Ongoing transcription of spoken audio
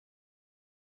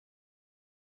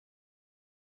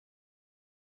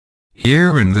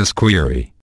Here in this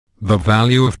query, the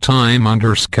value of time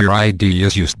underscore ID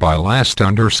is used by last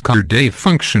underscore date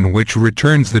function, which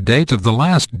returns the date of the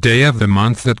last day of the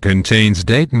month that contains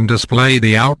date and display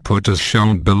the output as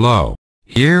shown below.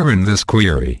 Here in this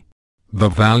query, the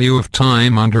value of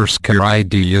time underscore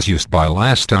ID is used by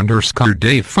last underscore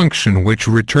date function, which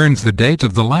returns the date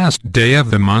of the last day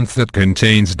of the month that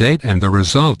contains date, and the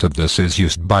result of this is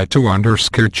used by to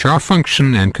underscore char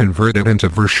function and convert it into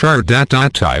varchar data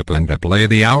type and display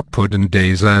the output in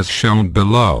days as shown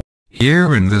below.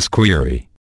 Here in this query,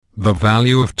 the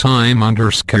value of time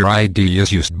underscore ID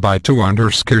is used by to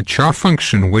underscore char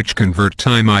function, which convert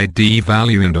time ID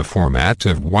value into format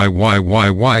of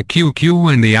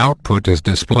YYYYQQ, and the output is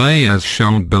display as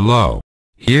shown below.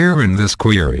 Here in this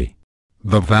query,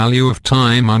 the value of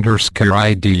time underscore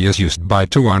ID is used by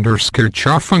to underscore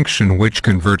char function, which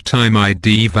convert time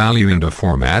ID value into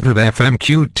format of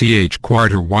FMQTH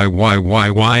quarter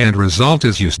YYYY, and result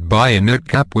is used by init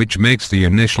cap, which makes the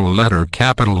initial letter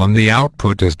capital, and the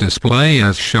output is display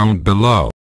as shown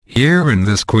below. Here in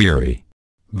this query,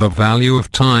 the value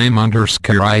of time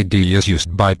underscore ID is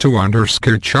used by to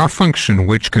underscore char function,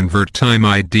 which convert time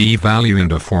ID value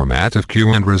into format of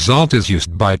Q, and result is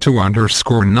used by to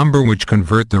underscore number, which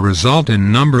convert the result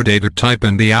in number data type,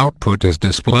 and the output is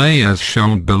display as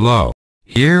shown below.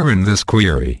 Here in this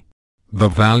query, the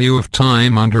value of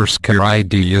time underscore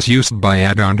ID is used by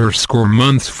add underscore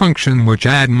month function, which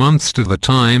add months to the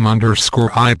time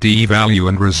underscore ID value,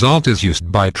 and result is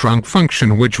used by trunc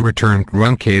function, which return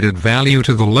truncated value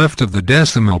to the left of the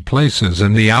decimal places,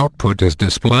 and the output is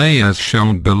display as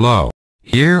shown below.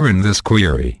 Here in this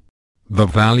query, the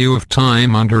value of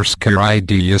time underscore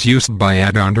ID is used by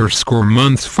add underscore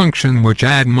month function, which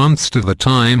add months to the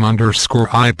time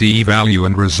underscore ID value,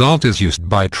 and result is used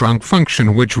by trunc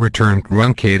function, which return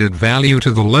truncated value to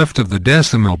the left of the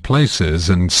decimal places,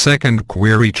 and second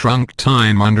query trunc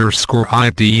time underscore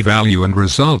ID value, and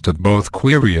result of both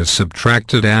query is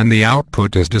subtracted, and the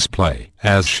output is display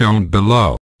as shown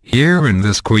below. Here in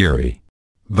this query,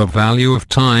 the value of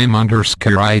time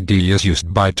underscore ID is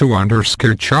used by to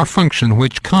underscore char function,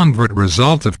 which convert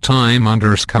result of time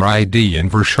underscore ID in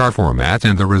varchar format,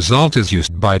 and the result is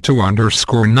used by to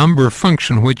underscore number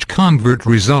function, which convert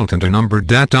result into number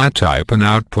data type, and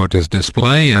output is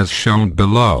display as shown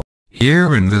below.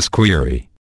 Here in this query,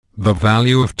 the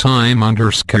value of time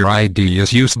underscore ID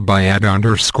is used by add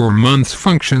underscore month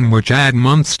function, which add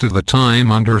months to the time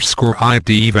underscore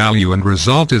ID value, and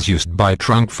result is used by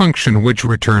trunc function, which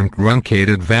return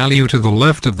truncated value to the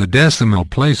left of the decimal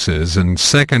places, and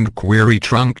second query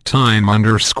trunc time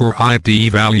underscore ID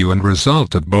value, and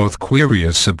result of both query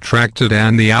is subtracted,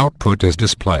 and the output is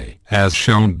display as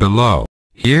shown below.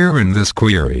 Here in this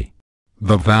query,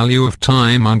 the value of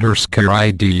time underscore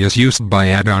ID is used by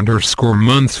add underscore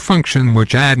month function,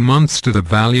 which add months to the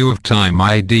value of time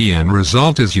ID, and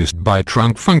result is used by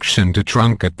trunc function to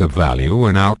truncate the value,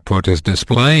 and output is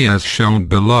display as shown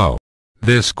below.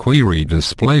 This query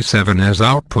displays 7 as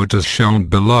output as shown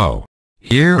below.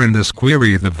 Here in this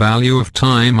query, the value of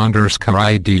time underscore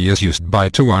ID is used by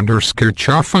to underscore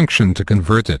char function to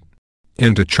convert it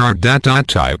into char data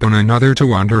type, and another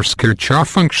to underscore char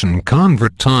function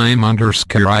convert time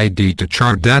underscore ID to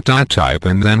char data type,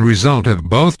 and then result of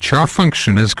both char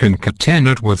function is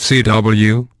concatenate with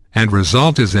CW, and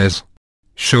result is as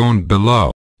shown below.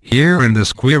 Here in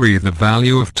this query, the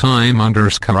value of time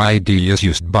underscore ID is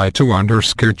used by to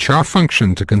underscore char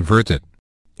function to convert it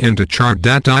into char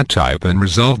data type, and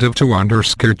result of to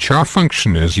underscore char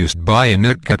function is used by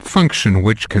init cap function,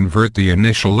 which convert the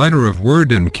initial letter of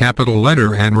word in capital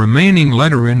letter and remaining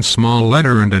letter in small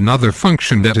letter, and another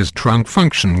function that is trunc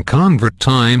function convert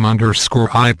time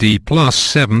underscore ID plus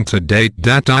 7 to date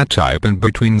data type, and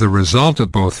between the result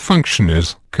of both function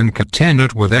is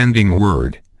concatenate with ending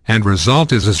word, and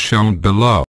result is as shown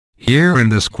below. Here in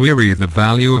this query, the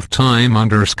value of time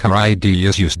underscore ID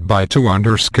is used by to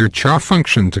underscore char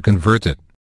function to convert it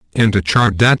into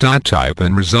char data type,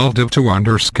 and result of to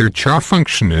underscore char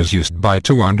function is used by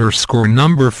to underscore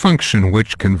number function,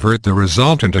 which convert the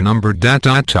result into number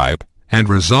data type, and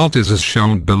result is as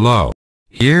shown below.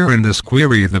 Here in this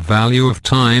query, the value of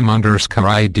time underscore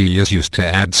ID is used to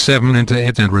add 7 into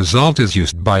it, and result is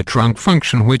used by trunc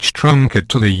function, which truncate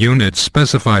to the unit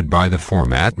specified by the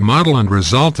format model, and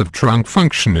result of trunc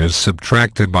function is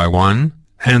subtracted by 1,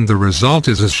 and the result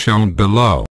is as shown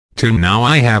below. Till now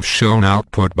I have shown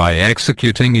output by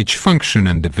executing each function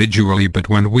individually, but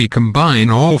when we combine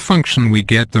all function we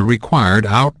get the required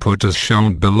output as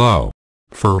shown below.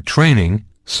 For training,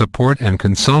 support and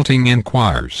consulting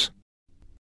inquiries,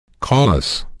 call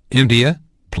us, India,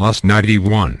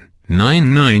 +91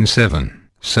 997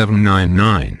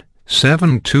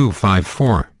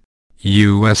 799-7254.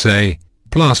 USA,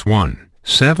 +1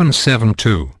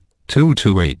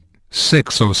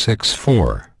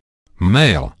 772-228-6064.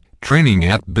 Mail,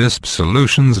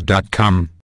 training@bispsolutions.com.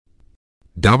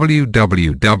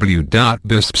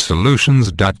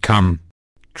 www.bispsolutions.com.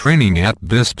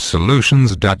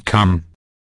 training@bispsolutions.com.